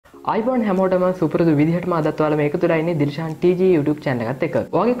iPhone හැමෝටම සුපුරුදු විදිහටම අදත් ඔයාලා මේක තුල ඉන්නේ දිල්ෂාන් TG YouTube channel එකත් එක්ක.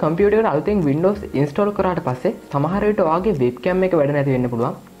 ඔයාගේ කම්පියුටර් එකට අලුතෙන් Windows install කරාට පස්සේ සමහර විට ඔයාගේ webcam එක වැඩ නැති වෙන්න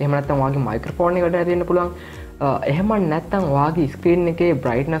පුළුවන්. එහෙම නැත්නම් ඔයාගේ microphone එක වැඩ නැති වෙන්න පුළුවන්. එහෙම නැත්නම් ඔයාගේ screen එකේ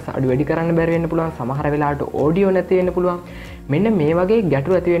brightness අඩු වැඩි කරන්න බැරි වෙන්න පුළුවන්. සමහර වෙලාවට audio නැති වෙන්න පුළුවන්. මෙන්න මේ වගේ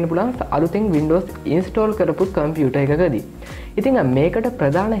ගැටලු ඇති වෙන්න පුළුවන් අලුතෙන් Windows install කරපු කම්පියුටර් එකකදී. ඉතින් මේකට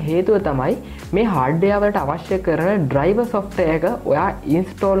ප්‍රධාන හේතුව තමයි මේ hardware වලට අවශ්‍ය කරන driver software එක ඔයා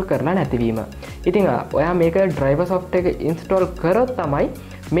install කරලා නැතිවීම. ඉතින් ඔයා මේක driver software එක install කරොත් තමයි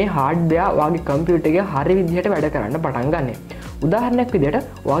මේ hardware ඔයාගේ කම්පියුටර් එකේ හරි විදිහට වැඩ කරන්න පටන් ගන්න. උදාහරණයක් විදිහට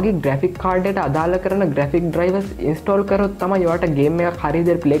ඔයාගේ graphic card එකට අදාළ කරන graphic drivers install කරොත් තමයි ඔයාට game එකක් හරි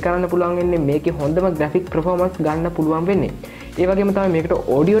විදිහට play කරන්න පුළුවන් වෙන්නේ. මේකේ හොඳම graphic performance ගන්න පුළුවන් වෙන්නේ. ඒ වගේම තමයි මේකට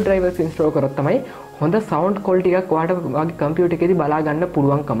audio drivers install කරොත් තමයි හොඳ sound quality එකක් ඔයාට ඔයාගේ කම්පියුටර් එකේදී බලා ගන්න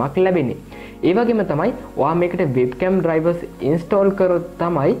පුළුවන්කමක් ලැබෙන්නේ. ඒ වගේම තමයි ඔයා මේකට webcam drivers install කරොත්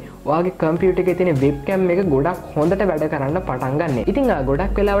තමයි ඔයාගේ කම්පියුටර් එකේ තියෙන webcam එක ගොඩක් හොඳට වැඩ කරන්න පටන් ගන්න. ඉතින්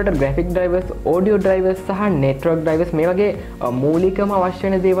ගොඩක් වෙලාවට graphic drivers, audio drivers සහ network drivers මේ වගේ මූලිකම අවශ්‍ය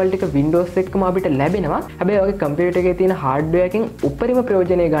වෙන දේවල් ටික Windows එකකම අපිට ලැබෙනවා. හැබැයි ඔයාගේ කම්පියුටර් එකේ තියෙන hardware එකෙන් උපරිම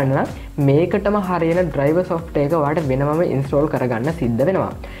ප්‍රයෝජනය ගන්න නම් මේකටම හරියන driver software එක ඔයාලට වෙනමම install කරගන්න සිද්ධ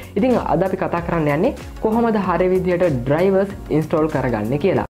වෙනවා. ඉතින් අද අපි කතා කරන්න යන්නේ කොහොමද හරිය විදිහට drivers install කරගන්නේ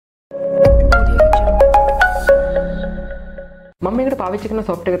කියලා. මම මේකට පාවිච්චි කරන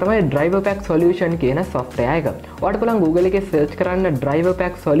software එක තමයි driver pack solution කියන software එක. ඔයාලට පුළුවන් Google එකේ search කරන්න driver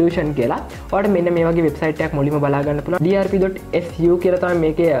pack solution කියලා. ඔයාලට මෙන්න මේ වගේ website එකක් මුලින්ම බලා ගන්න පුළුවන්. drp.su කියලා තමයි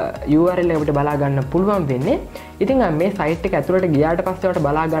මේකේ URL එක අපිට බලා ගන්න පුළුවන් වෙන්නේ. ඉතින් මේ site එක ඇතුළට ගියාට පස්සේ ඔයාලට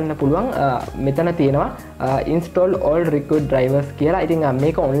බලා ගන්න පුළුවන් මෙතන තියෙනවා install all required drivers කියලා. ඉතින්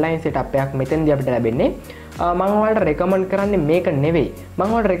මේක online setup එකක් මෙතනදී අපිට ලැබෙන්නේ. මම ඔයාලට recommend කරන්නේ මේක නෙවෙයි.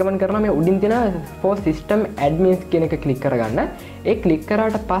 මම ඔයාලට recommend කරනවා මේ උඩින් තියෙන for system admins කියන එක click කරගන්න. ඒ click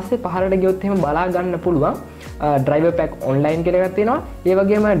කරාට පස්සේ පහළට ගියොත් එහෙම බලා ගන්න පුළුවන් driver pack online කියලා එකක් තියෙනවා. ඒ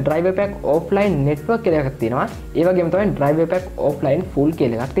වගේම driver pack offline network කියලා එකක් තියෙනවා. ඒ වගේම තමයි driver pack offline full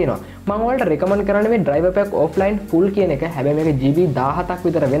කියලා එකක් තියෙනවා. මම ඔයාලට recommend කරන්නේ මේ driver pack offline full කියන එක. හැබැයි මේක GB 17ක්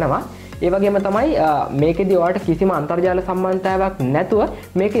විතර වෙනවා. ඒ වගේම තමයි මේකෙදි ඔයාලට කිසිම අන්තර්ජාල සම්බන්ධතාවයක් නැතුව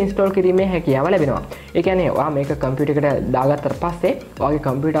මේක ඉන්ස්ටෝල් කිරීමේ හැකියාව ලැබෙනවා. ඒ කියන්නේ ඔයා මේක කම්පියුටර් එකට දාගත්තට පස්සේ ඔයාගේ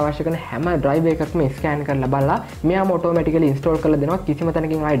කම්පියුටර් අවශ්‍ය කරන හැම ඩ්‍රයිවර් එකක්ම ස්කෑන් කරලා බලලා මෙයාම ඔටෝමැටිකලි ඉන්ස්ටෝල් කරලා දෙනවා. කිසිම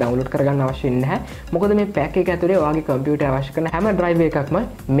තැනකින් ආයෙ ඩවුන්ලෝඩ් කරගන්න අවශ්‍ය නැහැ. මොකද මේ පැක් එක ඇතුලේ ඔයාගේ කම්පියුටර් අවශ්‍ය කරන හැම ඩ්‍රයිවර් එකක්ම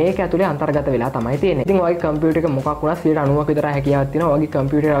මේක ඇතුලේ අන්තර්ගත වෙලා තමයි තියෙන්නේ. ඉතින් ඔයාගේ කම්පියුටර් එක මොකක් වුණත් 90ක විතර හැකියාවක් තියෙනවා. ඔයාගේ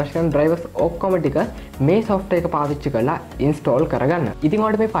කම්පියුටර් අවශ්‍ය කරන ඩ්‍රයිවර්ස් ඔක්කොම ටික මේ software එක පාවිච්චි කරලා ඉන්ස්ටෝල් කරගන්න. ඉතින්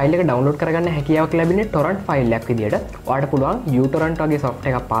ඔයාලට මේ ෆයිල් එක ඩවුන්ලෝඩ් කරගන්න හැකියාවක් ලැබෙන්නේ torrent file එකක් විදියට. ඔයාලට පුළුවන් uTorrent වගේ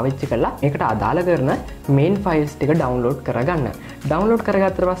software එකක් පාවිච්චි කරලා මේකට අදාළ කරන main files ටික download කරගන්න. download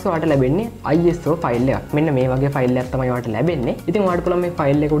කරගත්තට පස්සේ ඔයාලට ලැබෙන්නේ ISO file එකක්. මෙන්න මේ වගේ file එකක් තමයි ඔයාලට ලැබෙන්නේ. ඉතින් ඔයාලට පුළුවන් මේ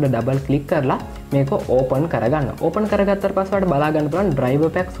file එක උඩ double click කරලා මේක open කරගන්න. open කරගත්තට පස්සේ ඔයාලට බලා ගන්න පුළුවන්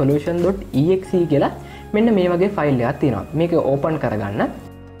driverpacksolution.exe කියලා මෙන්න මේ වගේ file එකක් තියෙනවා. මේක open කරගන්න.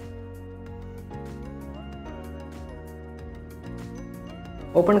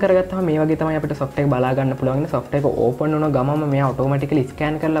 ඕපන් කරගත්තම මේ වගේ තමයි අපිට software එක බලා ගන්න පුළුවන්. software එක ඕපන් වුණ ගමම මෙයා automatically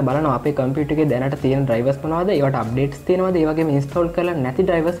scan කරලා බලනවා අපේ computer එකේ දැනට තියෙන drivers මොනවද, ඒවට updates තියෙනවද, ඒ වගේම install කරලා නැති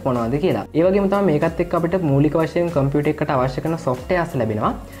drivers මොනවද කියලා. ඒ වගේම තමයි මේකත් එක්ක අපිට මූලික වශයෙන් computer එකට අවශ්‍ය කරන softwares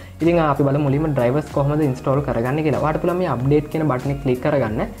ලැබෙනවා. ඉතින් අපි බලමු මුලින්ම drivers කොහොමද install කරගන්නේ කියලා. ඔයාලට පුළුවන් මේ update කියන button එක click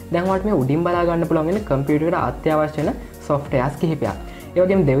කරගන්න. දැන් ඔයාලට මේ උඩින් බලා ගන්න පුළුවන් ඉන්නේ computer එකට අත්‍යවශ්‍ය වෙන softwares කිහිපයක්. ඒ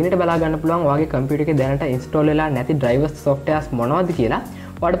වගේම දෙවෙනිට බලා ගන්න පුළුවන් ඔයාගේ computer එකේ දැනට install වෙලා නැති drivers softwares මොනවද කියලා.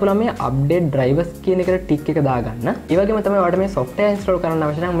 ඔයාලට පුළුවන් මේ update drivers කියන එකට tick එක දාගන්න. ඒ වගේම තමයි ඔයාලට මේ software install කරන්න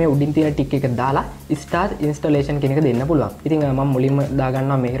අවශ්‍ය නම් මේ උඩින් තියෙන tick එක දාලා start installation කියන එක දෙන්න පුළුවන්. ඉතින් මම මුලින්ම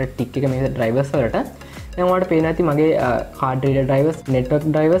දාගන්නවා මේකට tick එක මේ drivers වලට. දැන් ඔයාලට පේන ඇති මගේ card reader drivers, network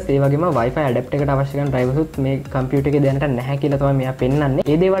drivers, ඒ වගේම Wi-Fi adapter එකට අවශ්‍ය කරන drivers උත් මේ computer එකේ දැනට නැහැ කියලා තමයි මෙයා පෙන්නන්නේ.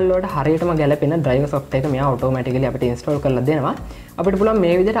 ඒ දේවල් වලට හරියටම ගැලපෙන driver software එක මෙයා automatically අපිට install කරලා දෙනවා. අපිට පුළුවන්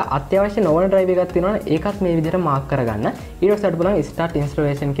මේ විදිහට අත්‍යවශ්‍ය නොවන driver එකක් තියෙනවා නම් ඒකත් මේ විදිහට mark කරගන්න. ඊට පස්සේ අපිට පුළුවන් start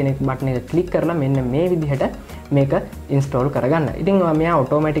installation කියන button එක click කරලා මෙන්න මේ විදිහට මේක install කරගන්න. ඉතින් මෙයා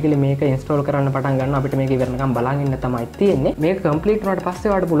automatically මේක install කරන්න පටන් ගන්නවා. අපිට මේක ඉවරනකම් බලන් ඉන්න තමයි තියෙන්නේ. මේක complete වුණාට පස්සේ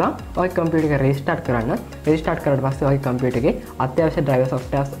ඔයාලට පුළුවන් ඔයාගේ computer එක restart කරන්න. restart කරලා පස්සේ ඔයාගේ computer එකේ අත්‍යවශ්‍ය driver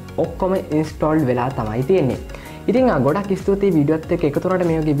softwares ඔක්කොම installed වෙලා තමයි තියෙන්නේ. ඉතින් ගොඩක් ස්තුතියි වීඩියෝත් එක්ක එකතු වුණාට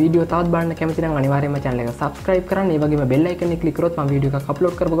මේ වගේ වීඩියෝ තවත් බලන්න කැමති නම් අනිවාර්යයෙන්ම channel එක subscribe කරන්න. ඒ වගේම bell icon එක click කරොත් මම වීඩියෝ එකක්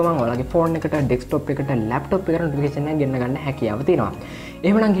upload කරපු ගමන් ඔයාලගේ phone එකට, desktop එකට, laptop එකට notification එක ගෙන්න ගන්න හැකියාව තියෙනවා.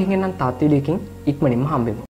 එහෙමනම් ගිහින් එන්නම් තාත් වීඩියෝ එකකින් ඉක්මනින්ම හම්බෙමු.